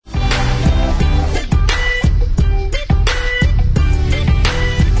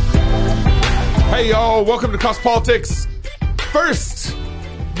Yo, welcome to Cost Politics. First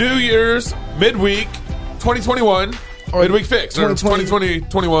New Year's midweek 2021 midweek fix. Or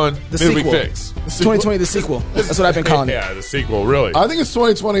 2021 midweek fix. 2020 the sequel. That's what I've been calling it. Yeah, the sequel, really. I think it's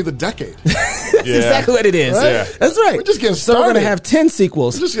 2020 the decade. That's exactly what it is. Right? Yeah. That's right. We're just getting So started. we're going to have 10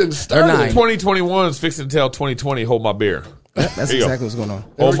 sequels. We're just getting started. Or 9. 2021 is fixing to tell 2020, hold my beer. That's Here you exactly what's going on.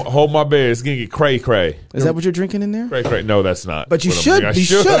 Hold my beer. It's going to get cray-cray. Is that what you're drinking in there? Cray-cray. No, that's not. But you what I'm should. drinking. You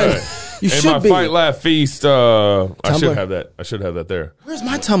should. You And should my be. Fight, Laugh, Feast, I should Tumbler. have that. I should have that there. Where's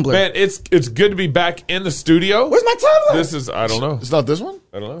my tumbler? Man, it's good to be back in the studio. Where's my tumbler? This is, I don't know. It's not this one?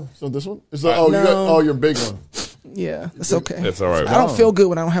 I don't know. It's not this one? It's not, you No. got your big one. Yeah, it's okay. It's all right. I don't feel good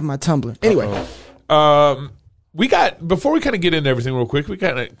when I don't have my tumbler. Anyway, We got, before we kind of get into everything real quick, we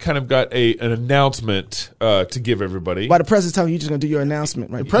kind of got an announcement to give everybody. while the president's talking, you're just going to do your announcement,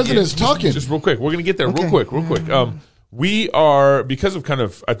 right? President's talking. Just real quick. We're going to get there Okay. real quick. We are, because of kind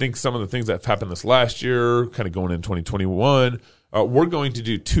of, I think, some of the things that have happened this last year, kind of going in 2021, we're going to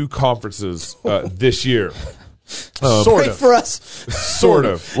do 2 conferences this year. Sort Great of. for us. Sort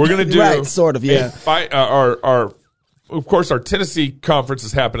of. We're going to do Right, sort of, yeah. Of course, our Tennessee conference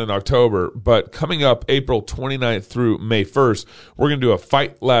is happening in October, but coming up April 29th through May 1st, we're going to do a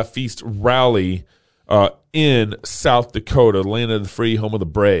Fight, Laugh, Feast rally in South Dakota, land of the free, home of the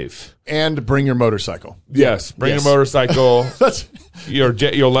brave. And bring your motorcycle. Yes, bring Yes. your motorcycle, That's your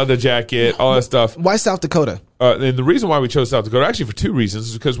leather jacket, all that stuff. Why South Dakota? And the reason why we chose South Dakota, actually for 2 reasons,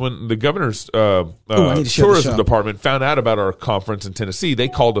 is because when the governor's I need to share the tourism show. department found out about our conference in Tennessee, they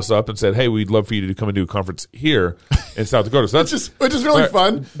called us up and said, "Hey, we'd love for you to come and do a conference here in South Dakota." So that's which is really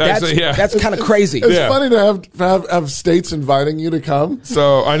fun. Actually, yeah. That's kind of crazy. It's Yeah. funny to have states inviting you to come.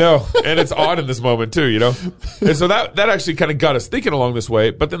 So I know, and it's odd in this moment too, you know. And so that actually kind of got us thinking along this way.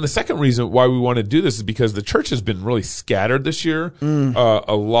 But then the second reason why we want to do this is because the church has been really scattered this year.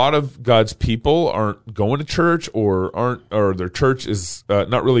 A lot of God's people aren't going to church, or their church is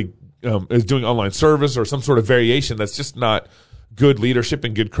not really is doing online service or some sort of variation that's just not good leadership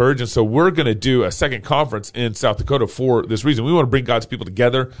and good courage. And so we're going to do a second conference in South Dakota for this reason. We want to bring God's people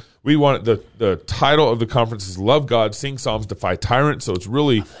together. We want the title of the conference is Love God, Sing Psalms, Defy Tyrants. So it's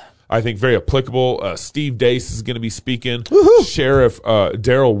really, I think, very applicable. Steve Dace is going to be speaking. Woohoo! Sheriff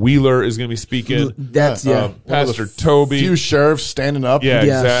Daryl Wheeler is going to be speaking. That's Pastor Toby. Few sheriffs standing up. Yeah,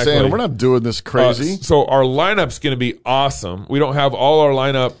 Yeah. exactly. Saying, we're not doing this crazy. So our lineup's going to be awesome. We don't have all our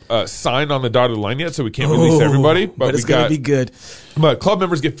lineup signed on the dotted line yet, so we can't release everybody. But it's going to be good. But club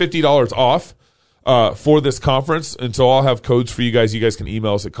members get $50 off for this conference, and so I'll have codes for you guys. You guys can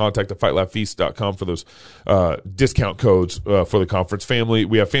email us at contact@fightlaughfeast.com for those discount codes for the conference. Family,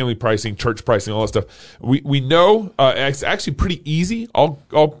 we have family pricing, church pricing, all that stuff. We know it's actually pretty easy. I'll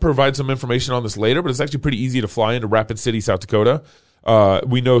provide some information on this later, but it's actually pretty easy to fly into Rapid City, South Dakota.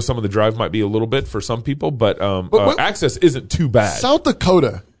 We know some of the drive might be a little bit for some people, but access isn't too bad. South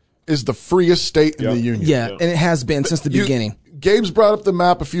Dakota is the freest state in the union. Yeah, and it has been since the beginning. Gabe's brought up the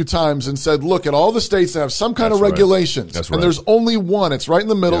map a few times and said, look at all the states that have some kind of That's right. regulations. That's And right. there's only one. It's right in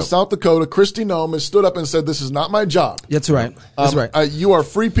the middle, Yep. South Dakota. Kristi Noem has stood up and said, this is not my job. That's right. That's right. You are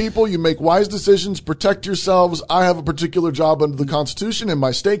free people. You make wise decisions. Protect yourselves. I have a particular job under the Constitution and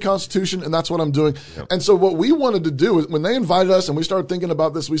my state constitution, and that's what I'm doing. Yep. And so what we wanted to do is when they invited us and we started thinking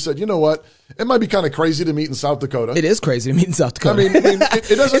about this, we said, you know what? It might be kind of crazy to meet in South Dakota. It is crazy to meet in South Dakota. I mean,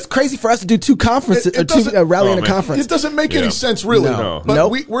 it doesn't. It's crazy for us to do 2 conferences It or 2 doesn't- rally Oh, in a man. conference. It doesn't make Yeah. any sense, really. No. But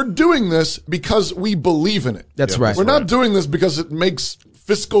Nope. we're doing this because we believe in it. That's right. We're not doing this because it makes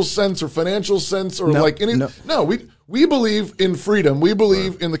fiscal sense or financial sense or No, like any. no. No, we believe in freedom. We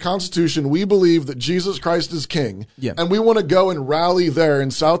believe in the Constitution. We believe that Jesus Christ is King. Yeah. And we want to go and rally there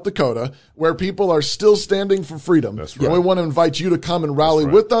in South Dakota where people are still standing for freedom. That's And right. we want to invite you to come and rally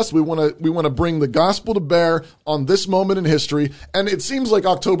right. with us. We want to bring the gospel to bear on this moment in history. And it seems like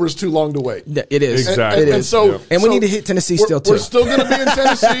October is too long to wait. Yeah, it is. Exactly. It is. And so, Yep. And we so need to hit Tennessee we're- still, too. We're still going to be in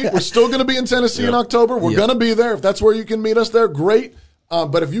Tennessee. We're still going to be in Tennessee in Yep. October. We're Yep. going to be there. If that's where you can meet us there, great.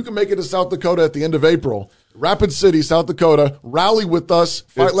 But if you can make it to South Dakota at the end of April, Rapid City, South Dakota, rally with us,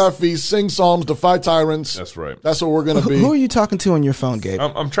 fight, laugh, feast, sing psalms, defy tyrants. That's right. That's what we're going to be. Who are you talking to on your phone, Gabe?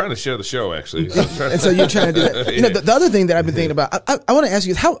 I'm trying to share the show, actually. And so you're trying to do that. You know, the other thing that I've been thinking about, I want to ask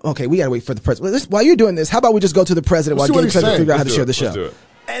you, okay, we got to wait for the president. While you're doing this, how about we just go to the president Let's while see what Gabe he's tries to saying. figure out how to Let's share do the it. Let's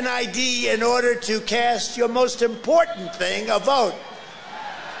do show? it. NID in order to cast your most important thing, a vote.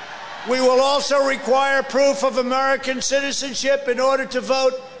 We will also require proof of American citizenship in order to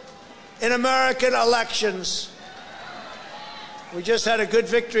vote in American elections. We just had a good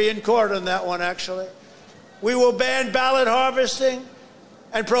victory in court on that one, actually. We will ban ballot harvesting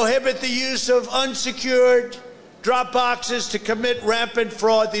and prohibit the use of unsecured drop boxes to commit rampant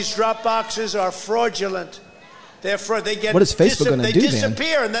fraud. These drop boxes are fraudulent. They're they get what is Facebook going to do? They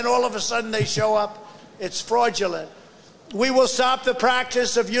disappear, and then all of a sudden they show up. It's fraudulent. We will stop the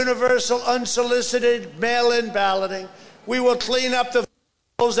practice of universal unsolicited mail-in balloting. We will clean up the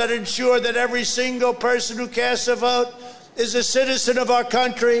rules that ensure that every single person who casts a vote is a citizen of our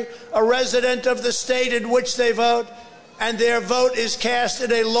country, a resident of the state in which they vote, and their vote is cast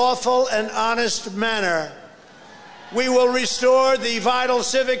in a lawful and honest manner. We will restore the vital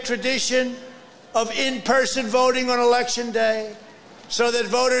civic tradition of in-person voting on Election Day so that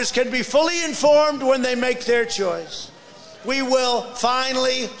voters can be fully informed when they make their choice. We will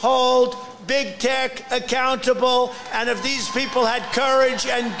finally hold big tech accountable, and if these people had courage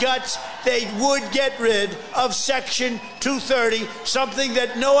and guts, they would get rid of Section 230, something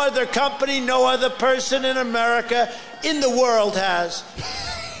that no other company, no other person in America, in the world has.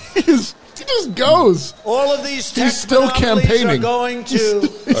 He just goes. All of these tech He's still campaigning. are going to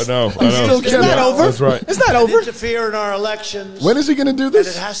I know. It's not over. That's right. It's not over. interfere in our elections. When is he going to do And it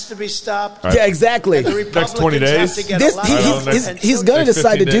this? has to be stopped. Yeah, exactly. The Next 20 Republicans have days? to get This, a lot don't know. of- he's going to Next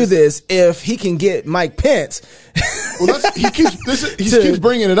decide to 15 do days. this if he can get Mike Pence. Well, he keeps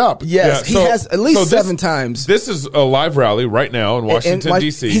bringing it up. Yes, Yeah, he has at least this- 7 times. This is a live rally right now in Washington,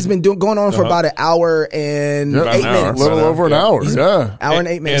 D.C. He's been going on for about an hour and About 8 an hour. minutes. A little over an hour. Yeah. Hour and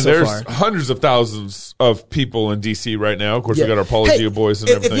 8 minutes and so there's far. hundreds of thousands of people in D.C. right now. Of course, Yeah. we got our Paula Gio boys and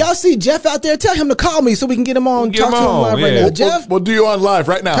if everything. y'all see Jeff out there, tell him to call me so we can get him on. We'll get Talk him to him on, live right yeah. now. Jeff, We'll do you on live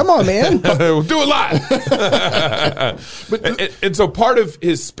right now. come on, man. We'll do it live. and so part of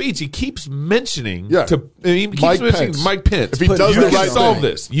his speech, he keeps mentioning Mike Pence. If he does you the can right solve thing.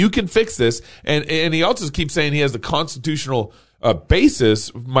 this. You can fix this. And he also keeps saying he has the constitutional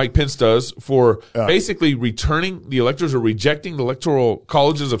basis, Mike Pence does, for basically returning the electors or rejecting the electoral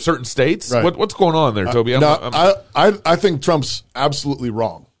colleges of certain states. Right. What's going on there, Toby? I think Trump's absolutely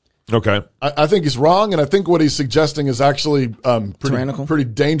wrong. Okay. I think he's wrong, and I think what he's suggesting is actually Tyrannical? pretty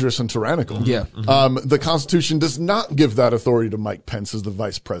dangerous and tyrannical. Yeah. The Constitution does not give that authority to Mike Pence as the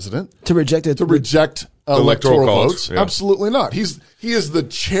vice president to reject it. to reject electoral electoral college, votes. yeah. Absolutely not. He is the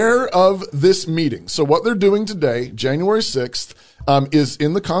chair of this meeting. So what they're doing today, January 6th, is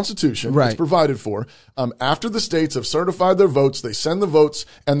in the Constitution. Right. It's provided for. After the states have certified their votes, they send the votes,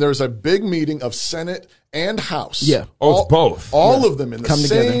 and there's a big meeting of Senate and House. Yeah. Oh, it's both. All of them in the Come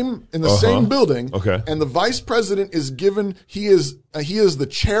together. same building. Okay. And the vice president is given. He is the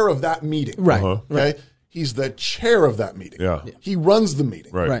chair of that meeting. Right. Okay. He's the chair of that meeting. Yeah. He runs the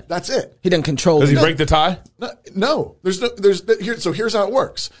meeting. Right. That's it. He doesn't control Does he it. break the tie? No, so here's how it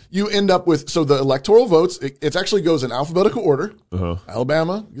works. You end up with, so the electoral votes, it actually goes in alphabetical order.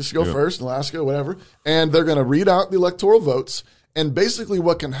 Alabama, just go first, Alaska, whatever. And they're going to read out the electoral votes. And basically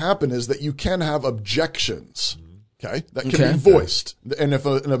what can happen is that you can have objections. Okay. That can be voiced. And if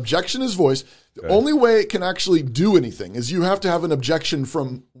an objection is voiced, the only way it can actually do anything is you have to have an objection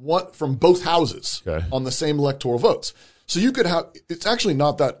from both houses on the same electoral votes. So you could have, it's actually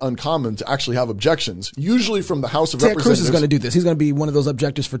not that uncommon to actually have objections, usually from the House of Ted Representatives. Cruz is going to do this. He's going to be one of those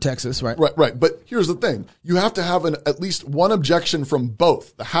objectors for Texas, right? Right. But here's the thing. You have to have at least one objection from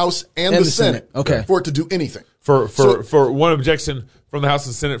both the House and the Senate Okay. for it to do anything. For one objection from the House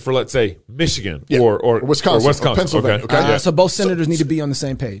and Senate for, let's say, Michigan or Wisconsin, or Pennsylvania. Okay. Okay. So both senators need to be on the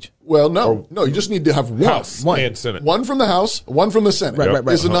same page. Well, no, you just need to have one. House and Senate. One from the House, one from the Senate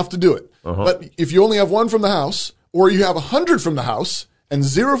Right. is enough to do it. But if you only have one from the House, or you have 100 from the House and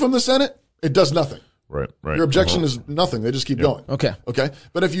 0 from the Senate, it does nothing. Right. Your objection is nothing. They just keep going. Okay.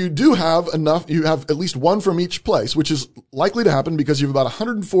 But if you do have enough, you have at least one from each place, which is likely to happen because you have about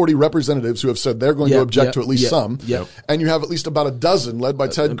 140 representatives who have said they're going to object to at least some. And you have at least about a dozen led by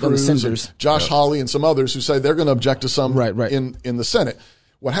Ted Cruz and Josh Hawley and some others who say they're going to object to some in the Senate.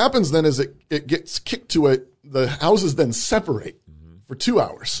 What happens then is it gets kicked to the houses then separate for 2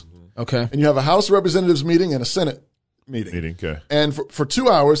 hours. Okay. And you have a House of Representatives meeting and a Senate meeting. And for 2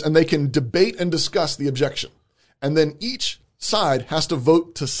 hours, and they can debate and discuss the objection. And then each side has to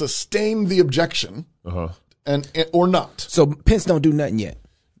vote to sustain the objection and or not. So Pence don't do nothing yet.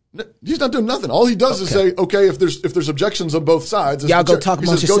 He's not doing nothing. All he does is say, okay, if there's objections on both sides, y'all go talk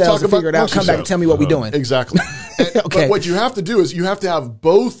amongst yourselves and figure it out. Come back and tell me what we're doing. Exactly. But what you have to do is you have to have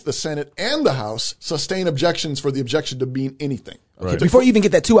both the Senate and the House sustain objections for the objection to mean anything. Okay. Before you even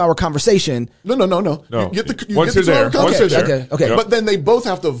get that 2 hour conversation. No. You get the Once you're there. Okay. But then they both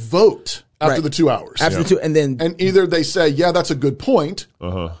have to vote after the 2 hours. After the 2, and then either they say, yeah, that's a good point,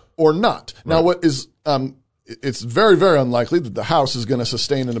 or not. Now, what is it's very, very unlikely that the House is going to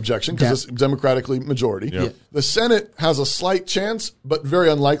sustain an objection because it's democratically majority. Yeah. The Senate has a slight chance, but very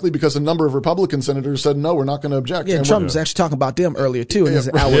unlikely because a number of Republican senators said, no, we're not going to object. Yeah, And Trump was actually talking about them earlier, too, in his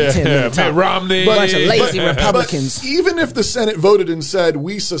hour and 10 minute Mitt talk. Romney. A bunch of lazy Republicans. But even if the Senate voted and said,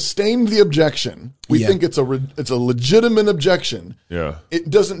 we sustained the objection, we think it's a legitimate objection, it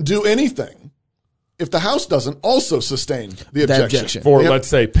doesn't do anything if the House doesn't also sustain the objection. For, let's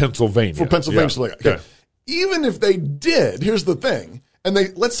say, Pennsylvania. For Pennsylvania. Okay. Even if they did, here's the thing. And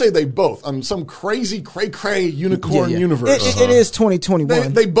let's say they both, on some crazy, cray-cray unicorn universe. It is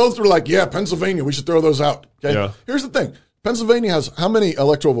 2021. They both were like, yeah, Pennsylvania, we should throw those out. Okay. Yeah. Here's the thing. Pennsylvania has how many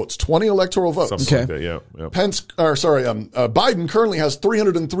electoral votes? 20 electoral votes. Something like that, Biden currently has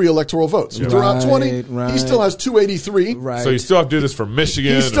 303 electoral votes. You throw out 20, he still has 283. Right. So you still have to do this for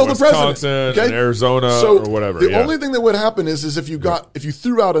Michigan, He's still and the Wisconsin, president, okay? and Arizona, so or whatever. The only thing that would happen is if you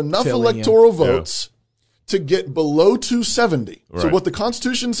threw out enough electoral votes to get below 270. So what the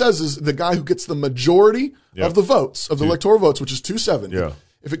Constitution says is the guy who gets the majority of the votes, of the electoral votes, which is 270.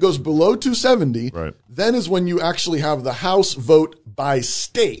 If it goes below 270, then is when you actually have the House vote by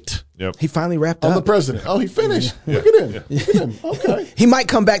state. He finally wrapped on up. the president. Oh, he finished. Look at him. Look at him. Okay. He might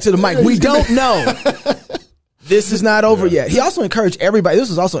come back to the mic. We don't know. This is not over yet. He also encouraged everybody. This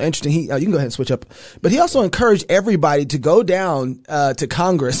was also interesting. You can go ahead and switch up. But he also encouraged everybody to go down to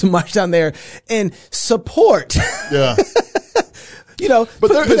Congress and march down there and support. Yeah.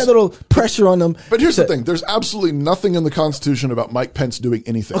 Put that little pressure on them. But here's the thing. There's absolutely nothing in the Constitution about Mike Pence doing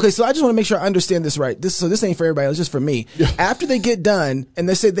anything. Okay, so I just want to make sure I understand this right. This ain't for everybody. It's just for me. Yeah. After they get done and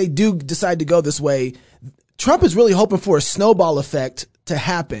they say they do decide to go this way, Trump is really hoping for a snowball effect to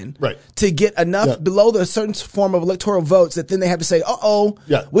happen, to get enough below the certain form of electoral votes that then they have to say,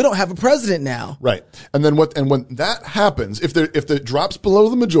 we don't have a president now. Right. And then when that happens, if it drops below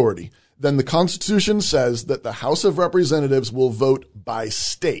the majority, then the Constitution says that the House of Representatives will vote by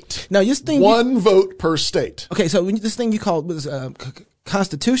state. Now, this thing one vote per state. Okay, so this thing you call was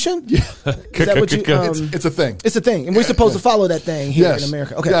Constitution? Yeah, is that what you? It's a thing. It's a thing, and we're supposed to follow that thing here in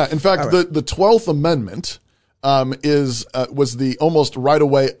America. Okay. Yeah. In fact, the 12th Amendment was the almost right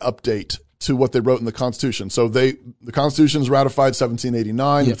away update to what they wrote in the Constitution. So the Constitution's ratified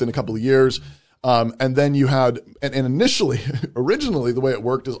 1789 within a couple of years. And then you had, and originally the way it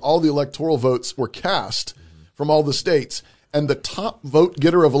worked is all the electoral votes were cast from all the states. And the top vote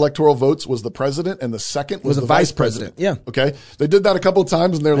getter of electoral votes was the president, and the second was the vice president. Yeah. Okay. They did that a couple of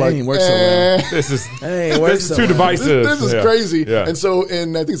times, and they're like, ain't worked so well. This is too divisive. This is crazy. Yeah. And so I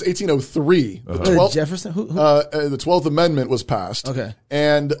think it's 1803, the 12th, Jefferson? Who? The 12th Amendment was passed. Okay.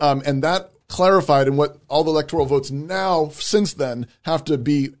 And that clarified, and what all the electoral votes now since then have to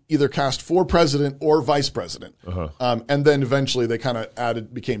be either cast for president or vice president. And then eventually they kind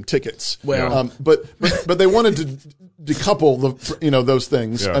of became tickets. Well, but they wanted to decouple those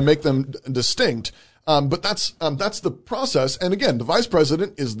things and make them distinct. But that's the process. And again, the vice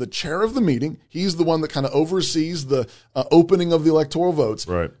president is the chair of the meeting. He's the one that kind of oversees the opening of the electoral votes.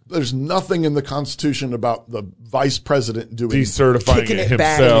 Right. There's nothing in the Constitution about the vice president doing decertifying it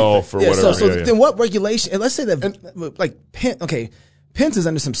himself or whatever. So then what regulation? And let's say that Pence is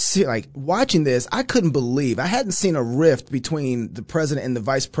under some watching this. I couldn't believe I hadn't seen a rift between the president and the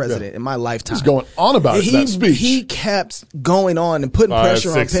vice president in my lifetime. He's going on about it in that speech. He kept going on and putting pressure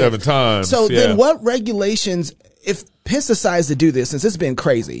on Pence 7 times. So then what regulations, if Pence decides to do this, since it's been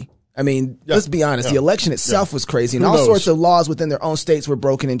crazy, I mean, let's be honest, the election itself was crazy and all sorts of laws within their own states were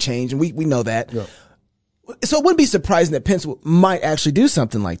broken and changed, and we know that. Yeah. So it wouldn't be surprising that Pence might actually do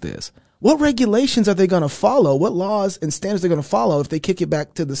something like this. What regulations are they going to follow? What laws and standards are they going to follow if they kick it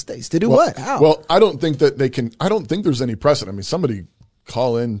back to the states? To do what? How? Well, I don't think that they can. I don't think there's any precedent. I mean, somebody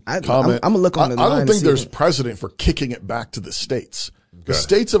call in, comment. I'm going to look on the line. I don't think there's precedent for kicking it back to the states. Okay. The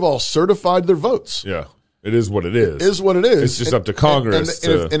states have all certified their votes. Yeah. It is what it is. It is what it is. It's just up to Congress.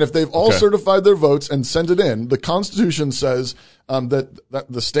 And if they've all certified their votes and sent it in, the Constitution says that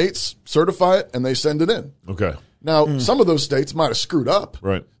the states certify it and they send it in. Okay. Now, some of those states might have screwed up.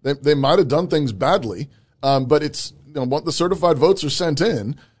 Right. They might have done things badly, but it's what the certified votes are sent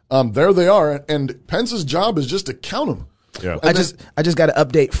in. There they are, and Pence's job is just to count them. Yeah. I just got an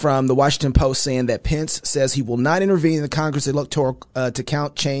update from the Washington Post saying that Pence says he will not intervene in the Congress electoral to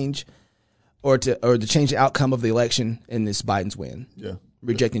count change or to change the outcome of the election in this Biden's win. Yeah.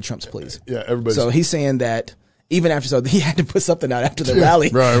 Rejecting Trump's pleas. Yeah, everybody. So he's saying that even after, so he had to put something out after the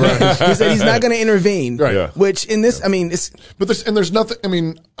rally. Right. He said he's not going to intervene. Right. Yeah. Which in this, I mean, it's. But there's nothing.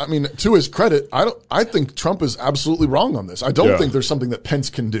 I mean, to his credit, I think Trump is absolutely wrong on this. I don't think there's something that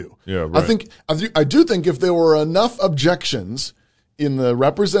Pence can do. Yeah. Right. I do think if there were enough objections in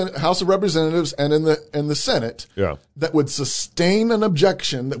the House of Representatives and in the Senate that would sustain an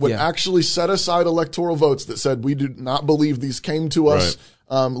objection that would actually set aside electoral votes that said we do not believe these came to us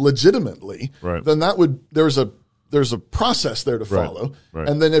legitimately, then there's a process there to follow. Right.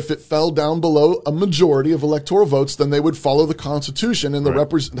 And then if it fell down below a majority of electoral votes, then they would follow the Constitution, and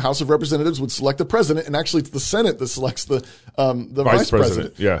the House of Representatives would select the president, and actually it's the Senate that selects the vice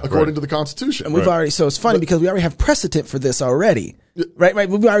president according to the Constitution. And we've already, so it's funny because we already have precedent for this already. Right.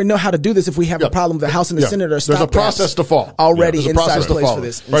 We already know how to do this if we have a problem. The House and the Senate are there's a process to follow already inside place for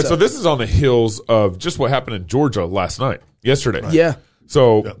this. Right. So this is on the heels of just what happened in Georgia yesterday. Right. Yeah.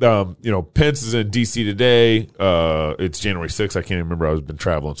 So, Pence is in D.C. today. It's January 6th. I can't even remember. I've been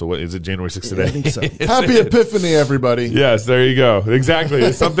traveling. So what is it, January 6th today? I think so. Happy Epiphany, everybody. Yes, there you go.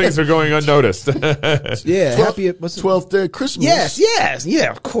 Exactly. Some things are going unnoticed. Happy, what's 12th day of Christmas. Yes.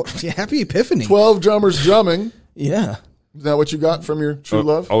 Yeah, of course. Yeah, Happy Epiphany. 12 drummers drumming. Yeah. Is that what you got from your true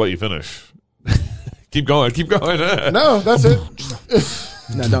love? I'll let you finish. Keep going. No, that's it.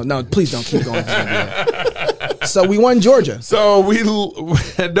 No, please don't keep going. So we won Georgia. So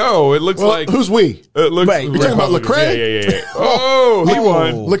it looks like. Who's we? It looks You're talking about Lecrae? Yeah. Oh, he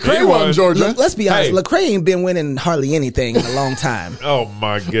won. Lecrae won Georgia. Let's be honest. Lecrae ain't been winning hardly anything in a long time. Oh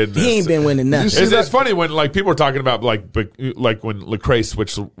my goodness. He ain't been winning nothing. It's funny when people are talking about like when Lecrae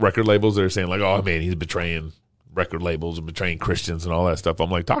switched record labels, they're saying like, oh man, he's betraying record labels and betraying Christians and all that stuff. I'm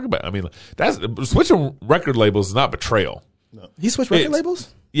like, that's switching record labels is not betrayal. No. He switched record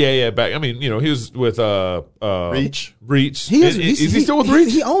labels? Yeah. Back. I mean, he was with Reach. Is he still with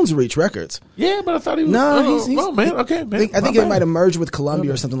Reach? He owns Reach Records. Yeah, but I thought he was. No, he's. Oh man, okay, man. I think it might have merged with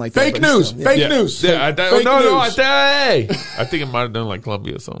Columbia or something like that. Fake news. Fake news. Yeah, I think it might have done like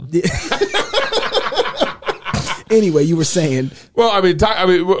Columbia or something. Yeah. Anyway, you were saying. Well,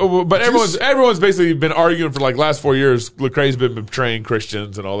 but everyone's basically been arguing for like last 4 years. Lecrae's been betraying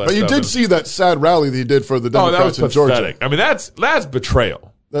Christians and all that. But you did see that sad rally that he did for the Democrats in Georgia. I mean, that's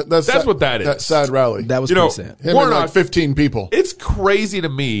betrayal. That's what that is. That sad rally. That was pretty sad. Him and like 15 people. It's crazy to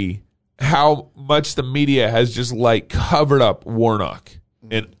me how much the media has just like covered up Warnock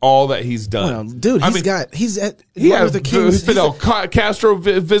and all that he's done. Well, dude, he's at Martin Luther King's. Fidel Castro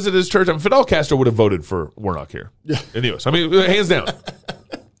visited his church. Fidel Castro would have voted for Warnock here. Yeah. Anyways, hands down.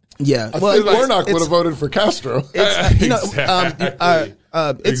 Yeah. I think Warnock would have voted for Castro.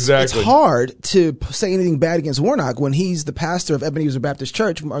 It's hard to say anything bad against Warnock when he's the pastor of Ebenezer Baptist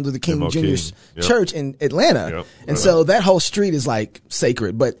Church, Martin Luther King Jr.'s church in Atlanta. And so that whole street is like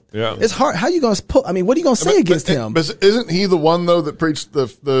sacred, but it's hard. How are you going to what are you going to say against him? But isn't he the one though that preached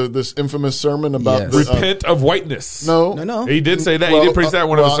this infamous sermon about repent of whiteness? No. He did say that. He did preach that in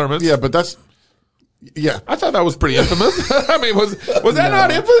one of the sermons. Yeah, but that's I thought that was pretty infamous. I mean, was that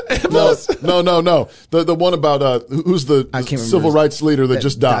not infamous? No. The one about who's the civil rights leader that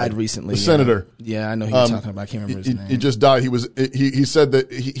just died recently. The senator. Yeah, I know who you're talking about. I can't remember his name. He just died. He said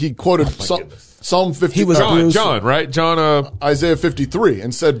that he quoted Psalm 50. He was John, right? John Isaiah 53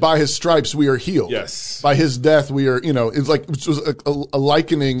 and said, "By his stripes we are healed." Yes. By his death we are. It's like it was a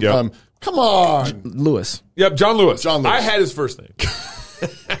likening. Yep. Come on, Lewis. Yep, John Lewis. I had his first name.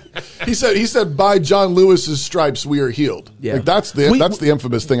 He said, by John Lewis's stripes we are healed. Yeah. Like that's the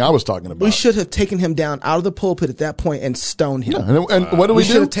infamous thing I was talking about. We should have taken him down out of the pulpit at that point and stoned him. Yeah. And what do we do?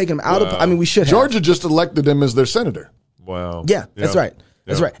 We should have taken him out of. We should have. Georgia just elected him as their senator. Wow. Yeah, that's right.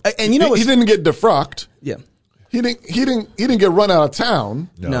 That's right. And you know he didn't get defrocked. Yeah. He didn't get run out of town.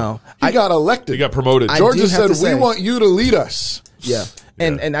 No. He got elected. He got promoted. Georgia said, "We want you to lead us." Yeah.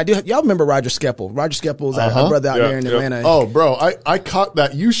 And I do. Y'all remember Roger Skeppel? Roger Skeppel's our brother out there in Atlanta. Oh, bro, I caught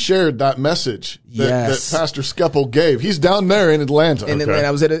that. You shared that message that Pastor Skeppel gave. He's down there in Atlanta. And I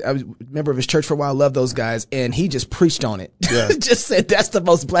was a member of his church for a while. Loved those guys, and he just preached on it. Yeah. Just said that's the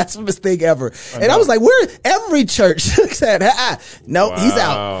most blasphemous thing ever. I was like, every church said, no, he's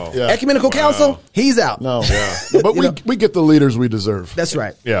out. Yeah. Ecumenical Council, he's out. No, but we get the leaders we deserve. That's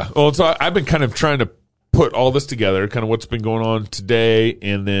right. Yeah. Well, so I've been kind of trying to put all this together, kind of what's been going on today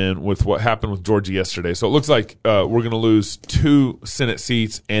and then with what happened with Georgia yesterday. So it looks like we're going to lose 2 Senate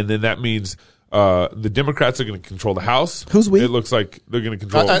seats, and then that means the Democrats are going to control the House. Who's we? It looks like they're going to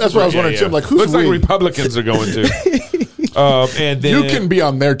control. That's what I was wondering, Tim. Like, who's looks we? Like Republicans are going to. And then you can be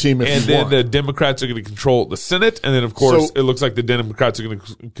on their team if you want. And then the Democrats are going to control the Senate, and then of course it looks like the Democrats are going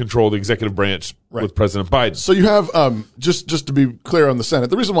to control the executive branch with President Biden. So you have just to be clear on the Senate.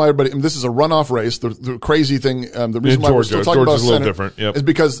 The reason why this is a runoff race. The crazy thing. The reason why we're still talking about Senate is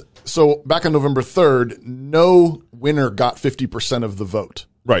because back on November 3rd, no winner got 50% of the vote.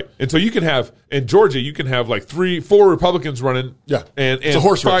 Right. And so you can have, in Georgia, you can have like 4 Republicans running. Yeah. And It's a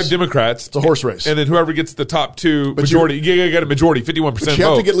horse 5 race. Democrats. It's a horse race. And then whoever gets the top 2 majority, you get a majority, 51% But you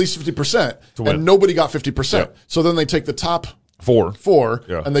have vote. to get at least 50%. To win. And nobody got 50%. Yeah. So then they take the top 4.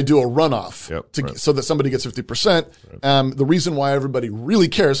 Yeah. And they do a runoff so that somebody gets 50%. The reason why everybody really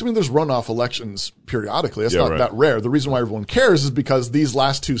cares, I mean, there's runoff elections periodically. It's not that rare. The reason why everyone cares is because these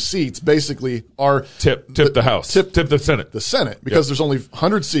last 2 seats basically are tip the House, tip the Senate, because there's only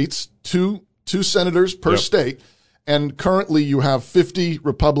 100 seats, two senators per state. And currently you have 50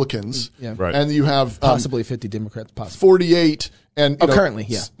 Republicans and you have possibly 50 Democrats, possibly 48. And currently,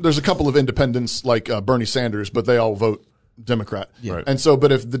 there's a couple of independents like Bernie Sanders, but they all vote Democrat. Yeah. Right. And so,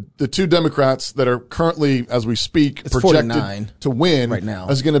 but if the 2 Democrats that are currently, as we speak, it's projected 49 to win right now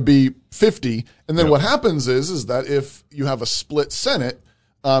is going to be 50. And then what happens is that if you have a split Senate,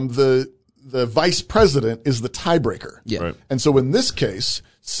 the vice president is the tiebreaker. Yeah. Right. And so in this case,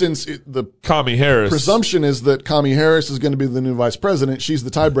 since the Kamala Harris presumption is that Kamala Harris is going to be the new vice president, she's the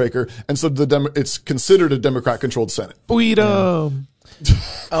tiebreaker, and so it's considered a Democrat-controlled Senate. Freedom.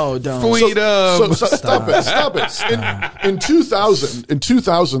 Oh, don't. Freedom. So stop it. In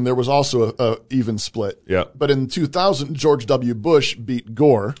 2000, there was also a even split. Yeah. But in 2000, George W. Bush beat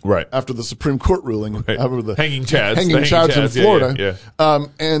Gore. Right. After the Supreme Court ruling. Over the hanging chads. Hanging chads in Florida. Yeah.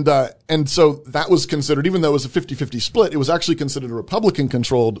 And so that was considered, even though it was a 50-50 split, it was actually considered a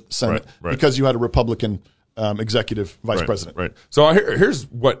Republican-controlled Senate because you had a Republican executive vice president. Right. So here's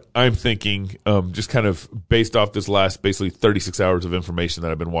what I'm thinking, just kind of based off this last basically 36 hours of information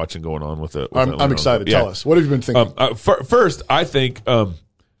that I've been watching going on with it. I'm excited. Tell us. What have you been thinking? First, I think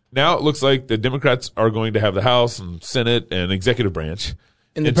now it looks like the Democrats are going to have the House and Senate and executive branch.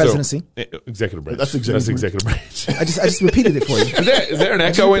 In the presidency. Executive branch. That's executive branch. I just repeated it for you. Is there an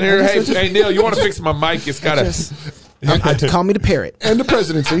echo in here? Hey, Neil, you want to fix my mic? It's got to... Call me the parrot. And the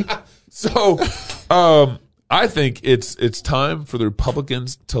presidency. So, I think it's time for the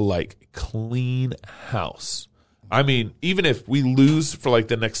Republicans to clean house. I mean, even if we lose for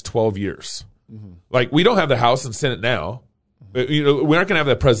the next 12 years, we don't have the House and Senate now. We aren't going to have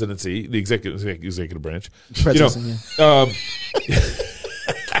that presidency, the executive branch. Presidency,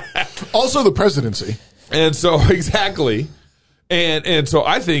 Also the presidency. And so exactly. And so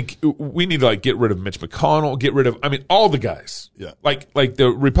I think we need to get rid of Mitch McConnell, get rid of all the guys. Yeah. Like the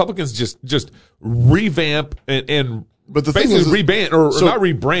Republicans just revamp and but the basically thing is, rebrand or not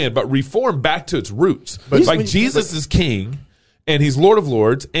rebrand, but reform back to its roots. But Jesus is king and he's Lord of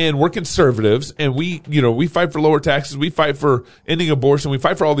Lords and we're conservatives and we fight for lower taxes, we fight for ending abortion, we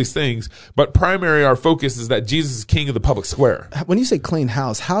fight for all these things, but our focus is that Jesus is king of the public square. When you say clean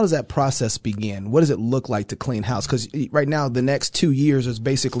house, how does that process begin? What does it look like to clean house? Because right now the next 2 years is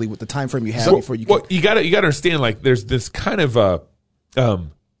basically what the time frame you have before you can. Well, you got to understand there's this kind of a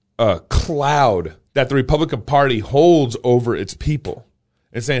cloud that the Republican Party holds over its people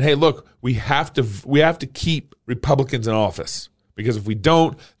and saying, hey, look, we have to keep Republicans in office. Because if we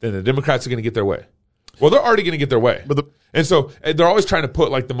don't, then the Democrats are going to get their way. Well, they're already going to get their way. And so they're always trying to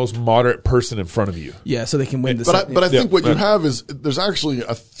put the most moderate person in front of you. Yeah, so they can win But I think what you have is there's actually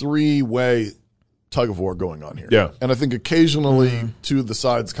a 3-way tug of war going on here. Yeah. And I think occasionally 2 of the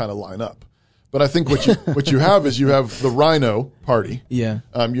sides kind of line up. But I think what you have is you have the Rhino Party. Yeah.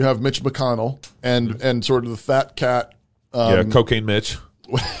 You have Mitch McConnell and sort of the fat cat. Cocaine Mitch.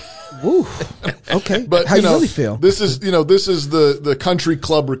 Woo. Okay. But how you really feel? This is the country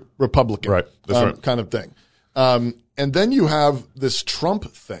club Republican, right? That's right. Kind of thing. And then you have this Trump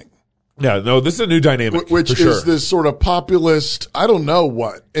thing. Yeah, no, this is a new dynamic, which is this sort of populist. I don't know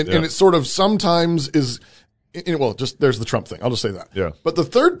what, and it sort of sometimes is. Just there's the Trump thing. I'll just say that. Yeah. But the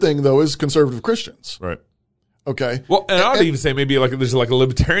third thing though is conservative Christians. Right. Okay. Well, and I would even say maybe there's a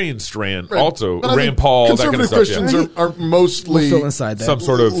libertarian strand also. But Rand Paul, that kind of stuff. Conservative Christians are mostly we'll inside that. Some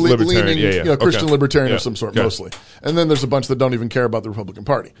sort of libertarian, leaning, Christian libertarian of some sort, mostly. And then there's a bunch that don't even care about the Republican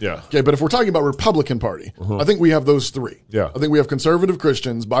Party. Yeah. Okay, but if we're talking about Republican Party, I think we have those 3. Yeah. I think we have conservative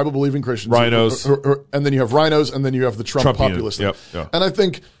Christians, Bible-believing Christians. Rhinos. And then you have rhinos, and then you have the Trump populist. Yep. Yeah. And I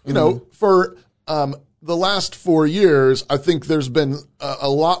think, for the last 4 years, I think there's been a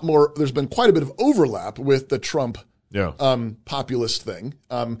lot more, there's been quite a bit of overlap with the Trump populist thing.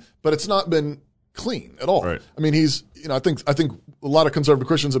 But it's not been clean at all. Right. I mean, he's, I think a lot of conservative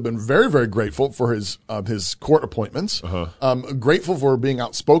Christians have been very, very grateful for his court appointments. Grateful for being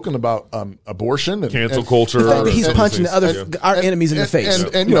outspoken about abortion and cancel culture. The fact that he's punching our enemies in the face.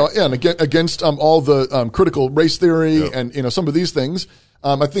 And against all the critical race theory and some of these things.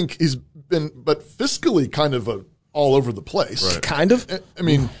 I think he's been, but fiscally kind of all over the place. Right. Kind of. I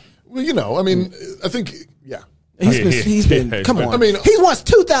mean, I think, yeah. He's been. Come on. I mean, he wants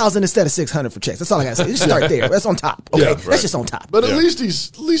 2,000 instead of 600 for checks. That's all I gotta say. Just start there. That's on top. Okay, that's just on top. But at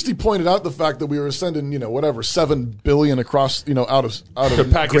least he pointed out the fact that we were sending 7 billion across out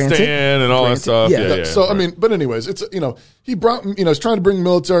of Pakistan and all that stuff. Yeah. So I mean, but anyways, it's he brought he's trying to bring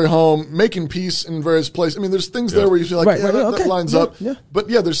military home, making peace in various places. I mean, there's things there where you feel like that lines up. Yeah. But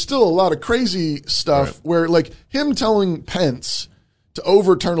there's still a lot of crazy stuff where like him telling Pence to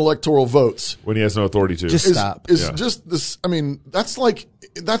overturn electoral votes when he has no authority to stop is just this. I mean, that's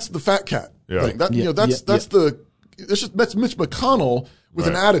the fat cat thing. That's Mitch McConnell with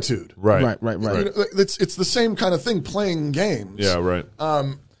an attitude. Right. It's the same kind of thing, playing games. Yeah, right.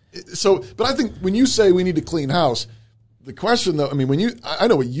 But I think when you say we need to clean house, the question though, I mean, I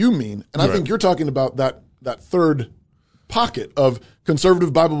know what you mean, and I think you're talking about that third pocket of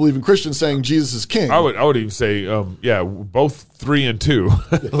conservative Bible believing Christians saying Jesus is king. I would even say both 3 and 2.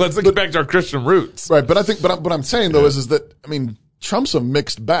 Let's get back to our Christian roots. Right, but I think what I'm saying though is that I mean Trump's a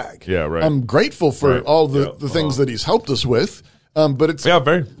mixed bag. Yeah, right. I'm grateful for all the things that he's helped us with. But it's very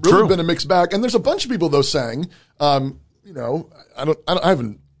really true. been a mixed bag. And there's a bunch of people though saying, I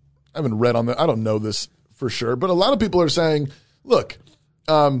haven't read on that. I don't know this for sure, but a lot of people are saying, look,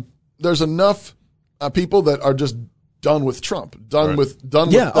 there's enough people that are just done with Trump, done with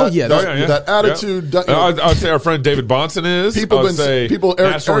that attitude. Yeah. I'd say our friend David Bonson is.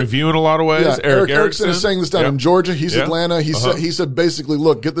 National Review in a lot of ways. Yeah, Eric Erickson is saying this down in Georgia. He's Atlanta. He said basically,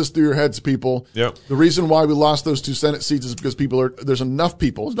 look, get this through your heads, people. Yep. The reason why we lost those 2 Senate seats is because there's enough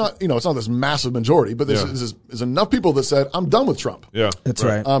people. It's not it's not this massive majority, but there's enough people that said, I'm done with Trump. Yeah, that's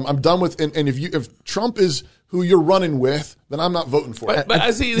right. I'm done with and if Trump is who you're running with, then I'm not voting for it. But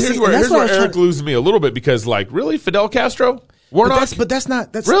here's where Eric loses me a little bit because, like, really, Fidel Castro, Warnock, that's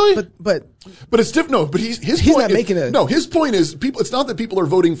really. But it's different. No, but his point is people. It's not that people are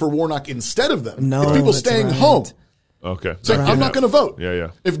voting for Warnock instead of them. No, it's people staying home. Okay, saying I'm not going to vote.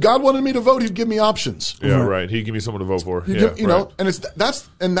 Yeah. If God wanted me to vote, He'd give me options. Yeah, right. He'd give me someone to vote for. And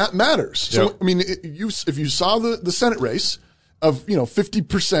that matters. So I mean, if you saw the Senate race of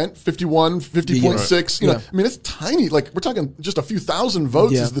 50%, 51, 50.6, I mean, it's tiny. Like, we're talking just a few thousand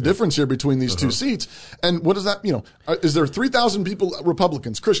votes is the difference here between these 2 seats. And what does that, is there 3,000 people,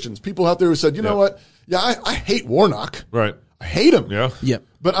 Republicans, Christians, people out there who said, you know what? Yeah, I hate Warnock. Right. I hate him. Yeah. Yep.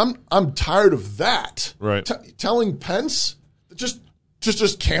 But I'm tired of that. Right. Telling Pence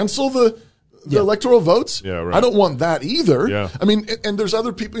just cancel the electoral votes. Yeah, right. I don't want that either. Yeah. I mean, and there's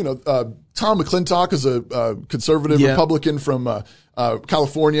other people, Tom McClintock is a conservative Republican from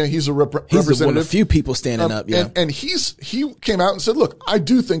California. He's a representative. He's one of the few people standing up. Yeah. And he came out and said, look, I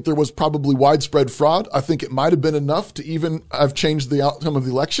do think there was probably widespread fraud. I think it might have been enough to even have changed the outcome of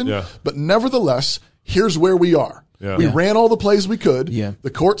the election. Yeah. But nevertheless, here's where we are. Yeah. We ran all the plays we could. Yeah.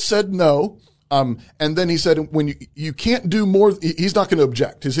 The court said no. And then he said, when you can't do more, he's not going to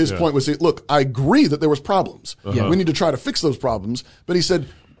object. His point was, look, I agree that there was problems. We need to try to fix those problems. But he said,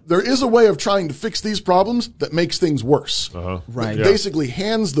 there is a way of trying to fix these problems that makes things worse. Right. It basically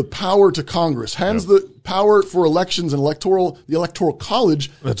hands the power to Congress, hands the power for elections and the electoral college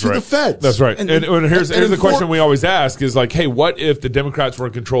to the feds. That's right. And here's the question we always ask is like, hey, what if the Democrats were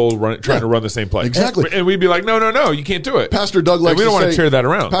in control trying to run the same play? Exactly. And we'd be like, no, you can't do it. Pastor Doug likes we don't want to tear that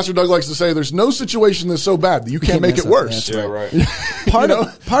around. Pastor Doug likes to say there's no situation that's so bad that you can't make it worse. That's right.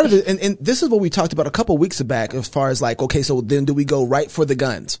 Part of it, and this is what we talked about a couple of weeks back as far as like, okay, so then do we go right for the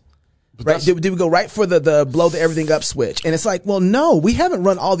guns? Right? Did we go right for the blow the everything up switch? And it's like, well, no, we haven't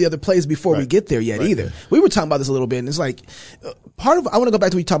run all the other plays before we get there yet either. We were talking about this a little bit, and it's like I want to go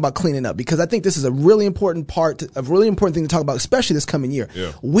back to what you talk about cleaning up, because I think this is a really important thing to talk about, especially this coming year.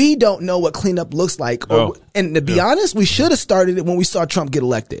 Yeah. We don't know what cleanup looks like, and to be honest, we should have started it when we saw Trump get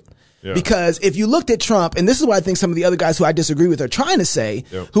elected. Yeah. Because if you looked at Trump, and this is what I think some of the other guys who I disagree with are trying to say,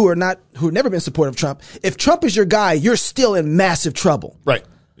 who've never been supportive of Trump, if Trump is your guy, you're still in massive trouble. Right.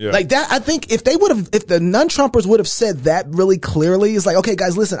 Yeah. Like that, I think if the non-Trumpers would have said that really clearly, it's like, okay,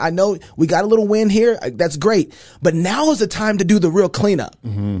 guys, listen, I know we got a little win here. That's great. But now is the time to do the real cleanup.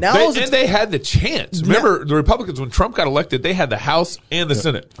 Mm-hmm. They had the chance. Remember, the Republicans, when Trump got elected, they had the House and the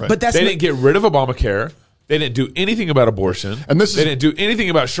Senate. Right. But they didn't get rid of Obamacare. They didn't do anything about abortion. And they didn't do anything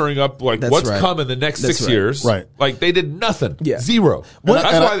about shoring up what's coming the next 6 years. Right. Like they did nothing. Yeah. Zero.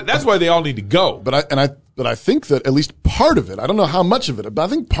 That's why they all need to go. But I think that at least part of it, I don't know how much of it, but I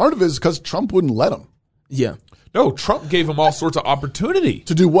think part of it is because Trump wouldn't let him. Yeah. No, Trump gave him all sorts of opportunity.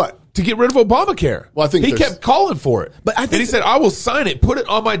 To do what? to get rid of Obamacare. Well, I think he kept calling for it. But I think and he said, I will sign it, put it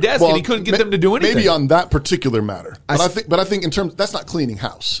on my desk, and he couldn't get them to do anything. Maybe on that particular matter. But I think in terms, that's not cleaning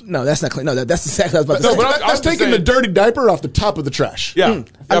house. No, that's not clean. No, that's exactly what I was about to say. But that's taking the dirty diaper off the top of the trash. Yeah.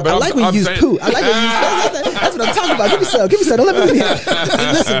 I like when you use poo. I like when you use that's what I'm talking about. Give me some. Don't let me in here.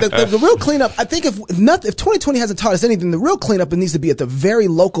 Listen, the real cleanup, I think if 2020 hasn't taught us anything, the real cleanup needs to be at the very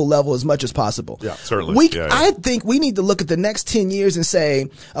local level as much as possible. Yeah, certainly. I think we need to look at the next 10 years and say,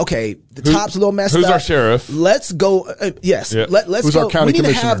 okay, the top's a little messed up. Who's our sheriff? Let's go. Yes. Yeah. Let's Who's go. our county We need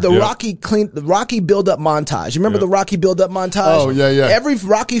to commissioner? have the Rocky build-up montage. You remember the Rocky build-up montage? Oh, yeah. Every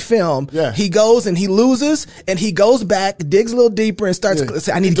Rocky film, he goes and he loses and he goes back, digs a little deeper and starts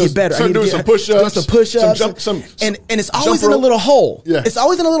saying, I need to get better. Start doing some push-ups. And it's always in a little hole. Yeah. It's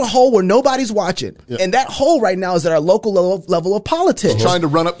always in a little hole where nobody's watching. Yeah. And that hole right now is at our local level of politics. He's trying to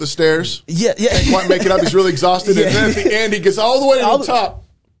run up the stairs. Yeah. Can't quite make it up. He's really exhausted. And then at the end, he gets all the way to the top.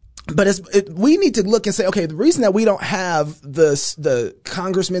 But we need to look and say, okay, the reason that we don't have the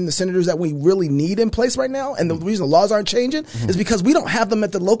congressmen, the senators that we really need in place right now, and the reason the laws aren't changing is because we don't have them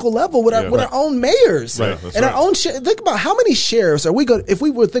at the local level with our own mayors and our own. Think about how many sheriffs are we going. If we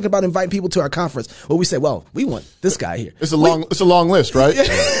were thinking about inviting people to our conference, well, we say, well, we want this guy here. It's a long list, right?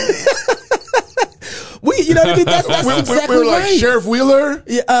 You know what I mean? That's exactly we were like right. Sheriff Wheeler.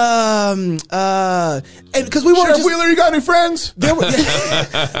 Yeah, and because we Sheriff Wheeler, you got any friends? There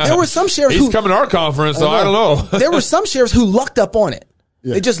were some sheriffs. He's coming to our conference, so I don't know. There were some sheriffs who lucked up on it.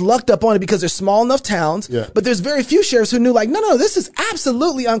 Yeah. They just lucked up on it because they're small enough towns. Yeah. But there's very few sheriffs who knew, like, no, this is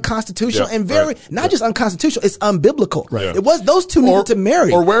absolutely unconstitutional and not just unconstitutional, it's unbiblical. Right. It was those two needed to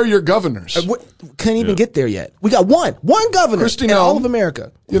marry. Or where are your governors? Can't even get there yet. We got one governor in all of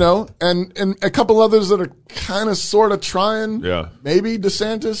America. You know, and a couple others that are kind of sort of trying. Yeah. Maybe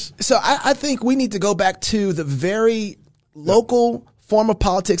DeSantis. So I think we need to go back to the very local form of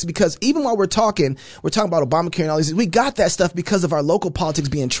politics, because even while we're talking about Obamacare and all these, we got that stuff because of our local politics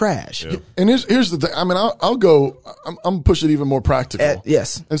being trash. Yeah. And here's the thing. I mean, I'm gonna push it even more practical.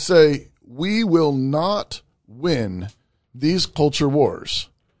 Yes. And say, we will not win these culture wars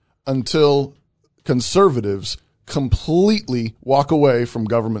until conservatives completely walk away from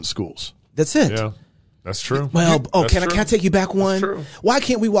government schools. That's it. Yeah. That's true. Well, can I take you back one? That's true. Why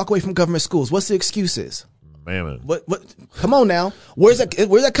can't we walk away from government schools? What's the excuses? Man. What? Come on now. Where's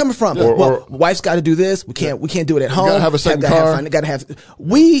that coming from? Wife's got to do this. We can't do it at home. Gotta have a second car.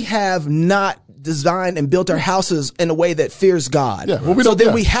 We have not designed and built our houses in a way that fears God. Yeah. Well,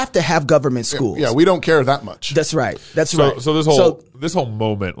 we have to have government schools. Yeah. We don't care that much. That's right. Right. So this whole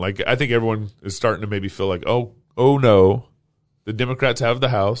moment, like, I think everyone is starting to maybe feel like, oh no, the Democrats have the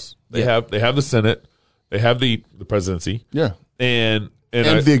House. They have the Senate. They have the presidency. Yeah. And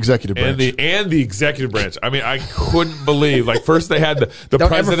the executive branch. And the executive branch. I mean, I couldn't believe, like, first they had the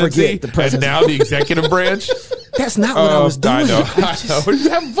presidency, and now the executive branch. That's not what I was doing. I know. It's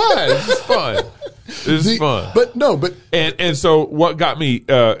having fun. It's fun. It's fun. But and so what got me,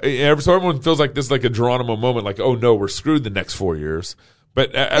 so everyone feels like this is like a Geronimo moment, like, oh no, we're screwed the next 4 years.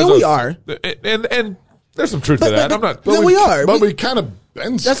 But we are. And there's some truth to that. I'm not. We are. But we kind of.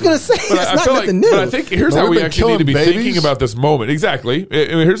 That's going to say it's not nothing new. But I think here's how we actually need to be thinking about this moment. Exactly.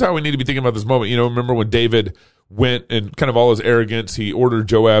 Here's how we need to be thinking about this moment. You know, remember when David went and kind of all his arrogance, he ordered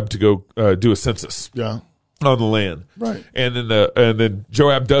Joab to go do a census. Yeah. On the land. Right. And then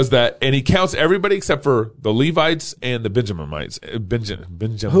Joab does that, and he counts everybody except for the Levites and the Benjaminites.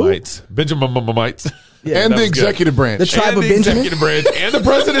 Benjaminites. Yeah, and the executive branch. The tribe of Benjamin. The executive branch and the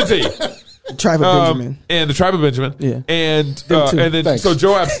presidency. Tribe of Benjamin. And the tribe of Benjamin. Yeah. And then so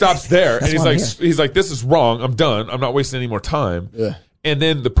Joab stops there and he's like, this is wrong. I'm done. I'm not wasting any more time. Yeah. And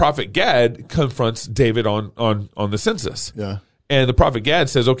then the prophet Gad confronts David on the census. Yeah. And the prophet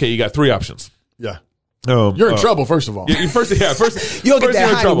Gad says, okay, you got three options. Yeah. You're in trouble, first of all. First you don't get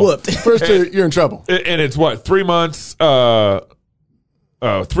that high whooped. First, you're in trouble. And it's what, 3 months, 3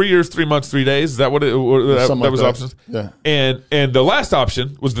 years, 3 months, 3 days. Is that what that was options? Yeah. And the last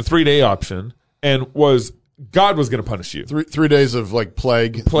option was the 3-day option, and was God was going to punish you. 3 days of like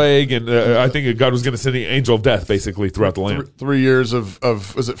plague, and I think God was going to send the angel of death basically throughout the land. 3 years of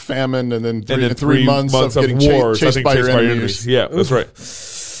was it famine, and then 3 months of getting wars, chased by your enemies. Yeah, that's right.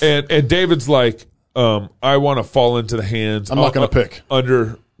 And David's like, I want to fall into the hands. I'm not going to pick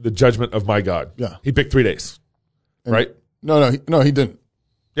under the judgment of my God. Yeah, he picked 3 days, right? No, he didn't.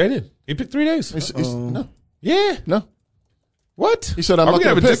 Yeah, he did. He picked 3 days. No. Yeah. No. What? He said, I'm not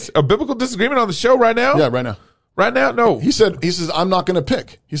going to pick. A biblical disagreement on the show right now? Yeah, right now. Right now? No. He says, I'm not going to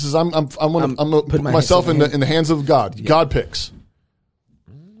pick. He says, I'm going to put myself in the hands of God. Yeah. God picks.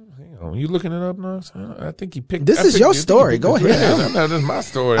 Hang Are you looking it up, Knox? I think he picked. This is your story. Go ahead. No, this is my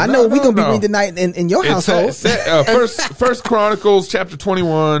story. I know we're going to be reading tonight in your household. First Chronicles chapter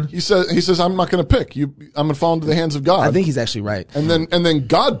 21. He says, I'm not going to pick you. I'm going to fall into the hands of God. I think he's actually right. And then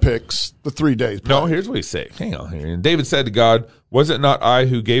God picks the 3 days. No, here's what he said. Hang on here. And David said to God, was it not I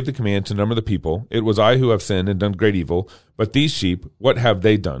who gave the command to number the people? It was I who have sinned and done great evil. But these sheep, what have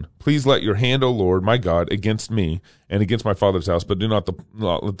they done? Please let your hand, O Lord, my God, against me and against my father's house, but do not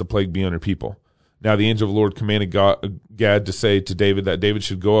let the plague be on your people. Now the angel of the Lord commanded Gad to say to David that David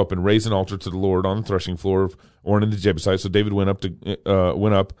should go up and raise an altar to the Lord on the threshing floor of Ornan the Jebusite. So David went up.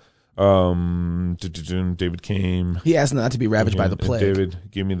 David came. He asked not to be ravaged by the plague. David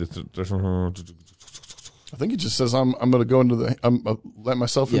gave me the threshing. I think he just says, I'm going to go let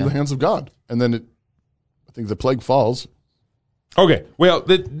myself into the hands of God. And then I think the plague falls. Okay. Well,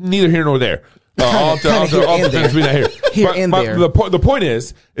 neither here nor there. I'll finish reading that here. There. The point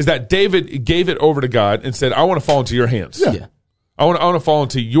is that David gave it over to God and said, I want to fall into your hands. Yeah. I want to fall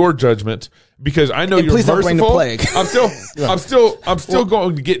into your judgment because I know you're please merciful. Don't bring the plague. I'm still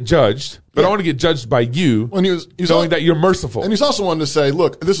going to get judged, but I want to get judged by you, knowing that you're merciful. And he's also wanted to say,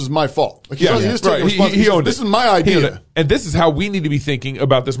 look, this is my fault. Like, he owned it. This is my idea. And this is how we need to be thinking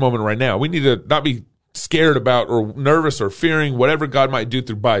about this moment right now. We need to not be scared about or nervous or fearing whatever God might do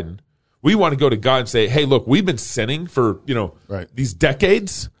through Biden. We want to go to God and say, hey, look, we've been sinning for, these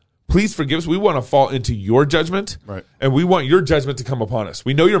decades. Please forgive us. We want to fall into your judgment. Right. And we want your judgment to come upon us.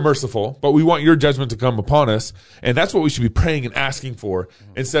 We know you're merciful, but we want your judgment to come upon us. And that's what we should be praying and asking for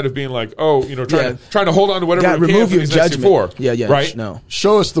instead of being like, trying to hold on to whatever God, we remove can your judgment. Yeah. Right? No.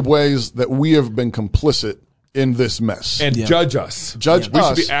 Show us the ways that we have been complicit in this mess. And judge us. We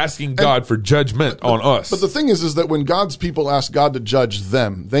should be asking God for judgment on us. But the thing is that when God's people ask God to judge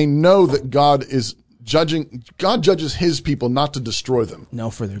them, they know that God is judging. God judges his people not to destroy them.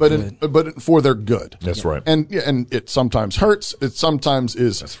 No, for their good. But for their good. That's right. And it sometimes hurts. It sometimes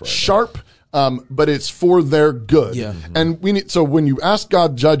is sharp. But it's for their good. Yeah. And so when you ask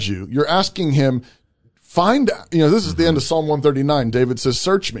God to judge you, you're asking him, this is the end of Psalm 139. David says,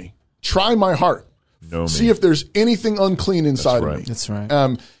 search me, try my heart. See if there's anything unclean inside of me. That's right.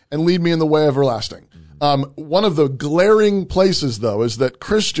 And lead me in the way everlasting. One of the glaring places, though, is that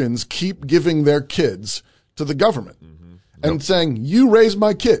Christians keep giving their kids to the government and saying, you raise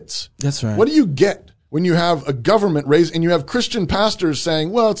my kids. That's right. What do you get when you have a government and you have Christian pastors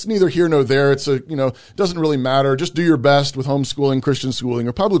saying, well, it's neither here nor there. It's doesn't really matter. Just do your best with homeschooling, Christian schooling,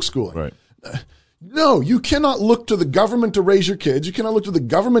 or public schooling. Right. No, you cannot look to the government to raise your kids. You cannot look to the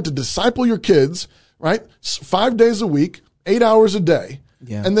government to disciple your kids, right? 5 days a week, 8 hours a day.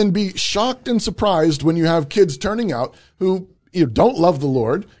 Yeah. And then be shocked and surprised when you have kids turning out who don't love the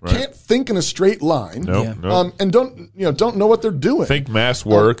Lord, can't think in a straight line, and don't know what they're doing. Think mass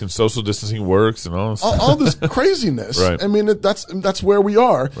work and social distancing works and all this craziness. Right. I mean, that's where we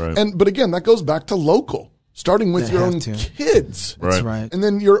are. Right. But again, that goes back to local, starting with your own kids. That's right. And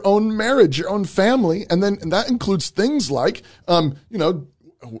then your own marriage, your own family, and that includes things like,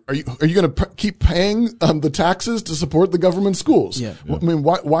 are you going to keep paying the taxes to support the government schools? Yeah. I mean,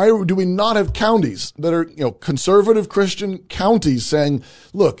 why do we not have counties that are conservative Christian counties saying,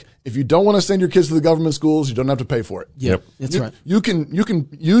 look, if you don't want to send your kids to the government schools, you don't have to pay for it. Yep. That's right. You can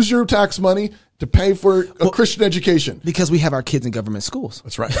use your tax money to pay for a Christian education because we have our kids in government schools.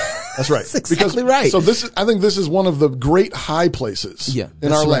 That's right. That's right. That's exactly right. So I think this is one of the great high places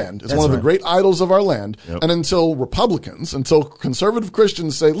in our land. It's one of the great idols of our land. Yep. And until conservative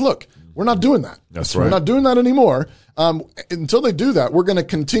Christians say, look, we're not doing that. That's right. We're not doing that anymore. Until they do that, we're going to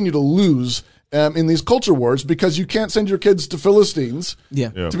continue to lose in these culture wars because you can't send your kids to Philistines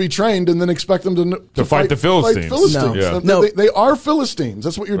to be trained and then expect them to fight the Philistines. No. They are Philistines.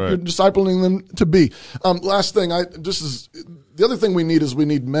 That's what you're discipling them to be. Last thing, the other thing we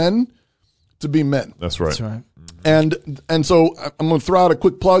need men to be men. That's right. That's right. And so I'm going to throw out a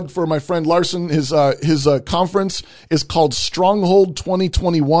quick plug for my friend Larson. His conference is called Stronghold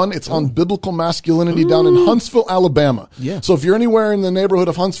 2021. It's on biblical masculinity down in Huntsville, Alabama. Yeah. So if you're anywhere in the neighborhood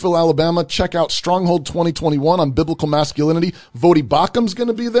of Huntsville, Alabama, check out Stronghold 2021 on biblical masculinity. Vodi Bachum's going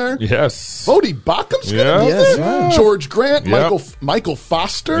to be there. Yes. Vodi Bachum's going to be there. Right. George Grant, Michael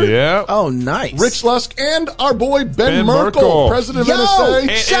Foster. Yeah. Oh, nice. Rich Lusk and our boy Ben Merkel, president of NSA.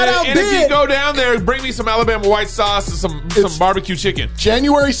 Shout out Ben. If you go down there, bring me some Alabama white sauce and some barbecue chicken.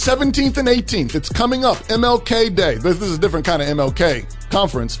 January 17th and 18th. It's coming up. MLK Day. This is a different kind of MLK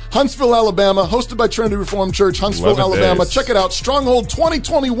conference. Huntsville, Alabama, hosted by Trinity Reformed Church, Huntsville, Alabama. Check it out. Stronghold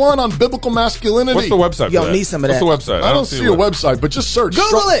 2021 on biblical masculinity. What's the website? Y'all need some of that. What's the website? I don't see a website, but just search.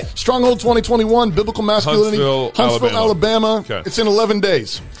 Google it. Stronghold 2021, biblical masculinity. Huntsville, Alabama. Okay. It's in 11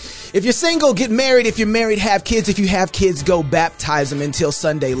 days. If you're single, get married. If you're married, have kids. If you have kids, go baptize them. Until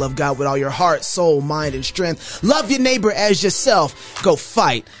Sunday, love God with all your heart, soul, mind, and strength. Love your neighbor as yourself. Go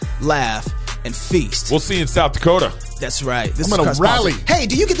fight, laugh, and feast. We'll see you in South Dakota. That's right. I'm going to rally. Hey,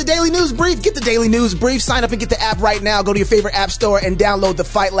 do you get the Daily News Brief? Get the Daily News Brief. Sign up and get the app right now. Go to your favorite app store and download the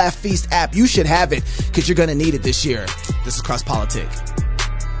Fight, Laugh, Feast app. You should have it because you're going to need it this year. This is Cross Politic.